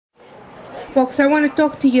Folks, I want to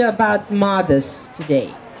talk to you about mothers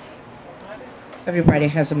today. Everybody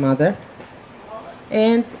has a mother.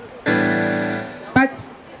 And,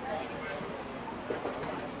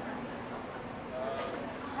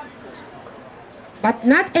 but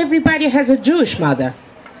not everybody has a Jewish mother.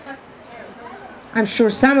 I'm sure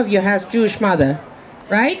some of you has Jewish mother,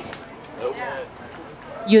 right?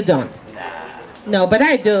 You don't. No, but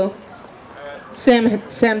I do.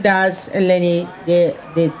 Sam does, and Lenny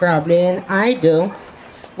did probably, and I do.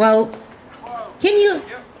 Well, can you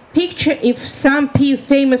picture if some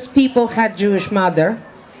famous people had Jewish mother?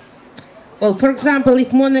 Well, for example,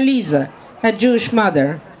 if Mona Lisa had Jewish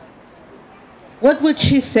mother, what would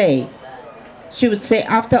she say? She would say,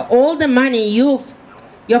 after all the money your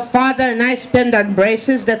father and I spend on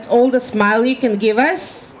braces, that's all the smile you can give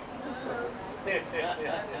us?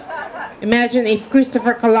 Imagine if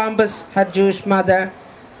Christopher Columbus had Jewish mother,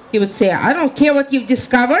 he would say, I don't care what you've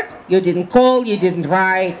discovered, you didn't call, you didn't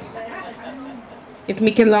write. If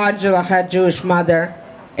Michelangelo had Jewish mother,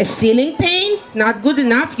 a ceiling paint, not good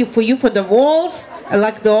enough for you for the walls,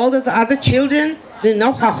 like all the other children, do you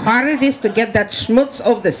know how hard it is to get that schmutz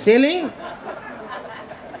off the ceiling?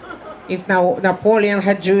 If now Napoleon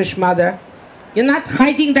had Jewish mother, you're not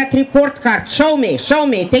hiding that report card, show me,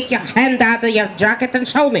 take your hand out of your jacket and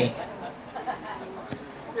show me.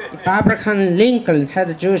 If Abraham Lincoln had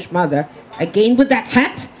a Jewish mother, again with that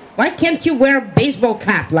hat, why can't you wear a baseball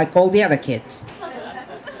cap like all the other kids?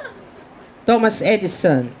 Thomas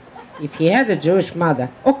Edison, if he had a Jewish mother,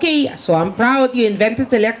 okay, so I'm proud you invented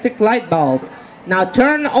the electric light bulb. Now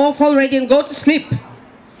turn off already and go to sleep.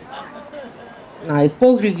 Now if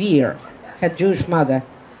Paul Revere had Jewish mother,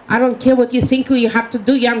 I don't care what you think you have to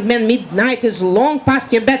do, young man, midnight is long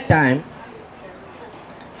past your bedtime.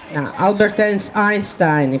 Now, Albert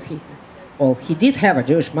Einstein, he did have a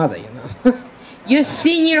Jewish mother, you know. You've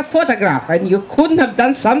seen your photograph, and you couldn't have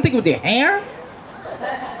done something with your hair?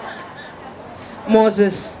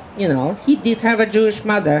 Moses, he did have a Jewish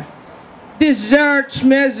mother. Dessert,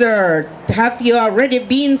 schmezzard,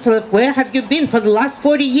 where have you been for the last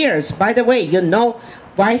 40 years? By the way, you know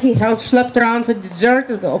why he slept around for dessert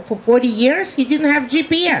for 40 years? He didn't have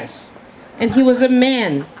GPS, and he was a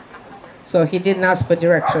man. So he didn't ask for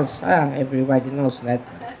directions. Everybody knows that.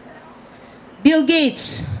 Bill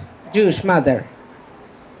Gates, Jewish mother.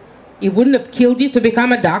 He wouldn't have killed you to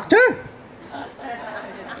become a doctor?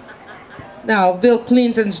 Now, Bill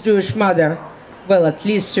Clinton's Jewish mother. Well, at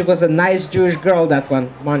least she was a nice Jewish girl, that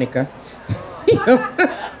one, Monica.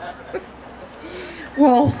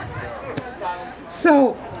 Well,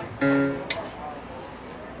 so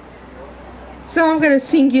I'm going to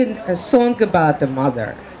sing you a song about the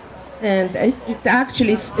mother. And it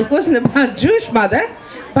wasn't about Jewish mother,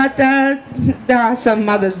 but there are some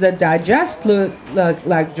mothers that just look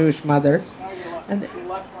like Jewish mothers. And,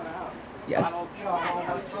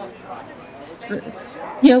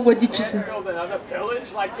 yeah, what did you say? Build another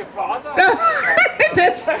village like your father?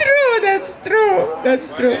 That's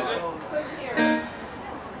true.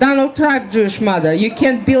 Donald Trump, Jewish mother. You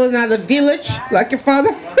can't build another village like your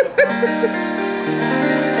father?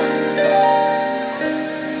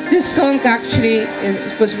 This song actually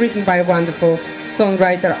was written by a wonderful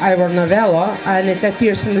songwriter, Ivor Novello, and it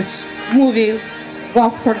appears in this movie,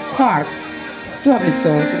 Gosford Park. Lovely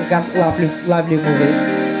song, lovely movie.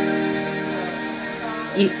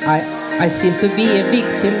 I seem to be a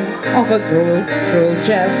victim of a cruel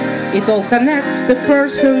jest. It all connects the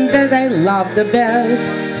person that I love the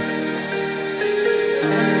best.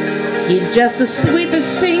 He's just the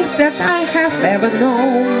sweetest thing that I have ever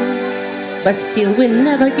known. But still we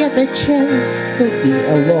never get a chance to be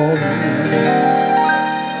alone.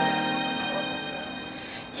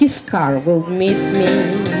 His car will meet me,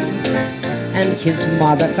 and his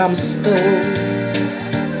mother comes too.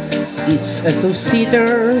 It's a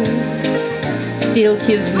two-seater, still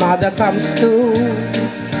his mother comes too.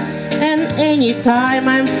 And anytime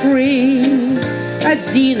I'm free, at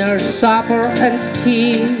dinner, supper, and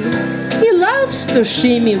tea, he loves to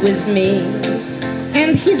shimmy with me.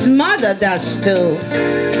 And his mother does too.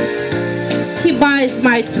 He buys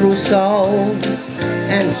my trousseau,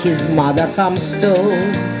 and his mother comes too.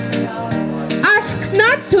 Ask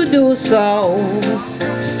not to do so,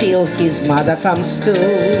 still his mother comes too.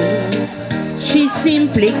 She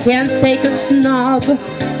simply can't take a snub.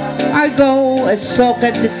 I go a soak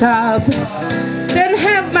at the tub, then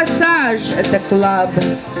have massage at the club,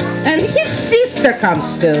 and his sister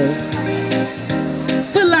comes too.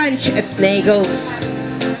 For lunch at Nagel's,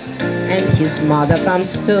 and his mother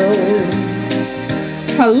comes too.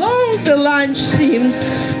 How long the lunch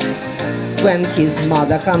seems when his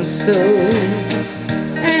mother comes too.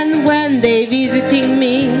 And when Sunday visiting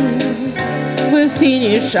me. We'll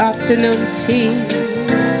finish afternoon tea.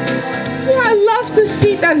 Oh, I love to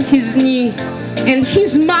sit on his knee, and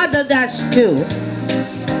his mother does too.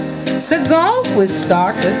 The golf was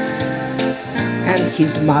started, and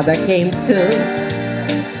his mother came too.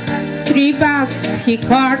 $3 he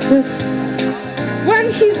carted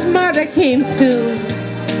when his mother came too.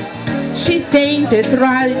 She fainted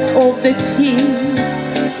right off the tee.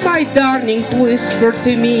 My darling whispered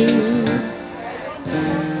to me,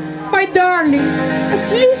 my darling,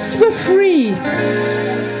 at least we're free.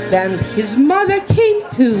 Then his mother came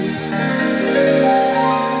too.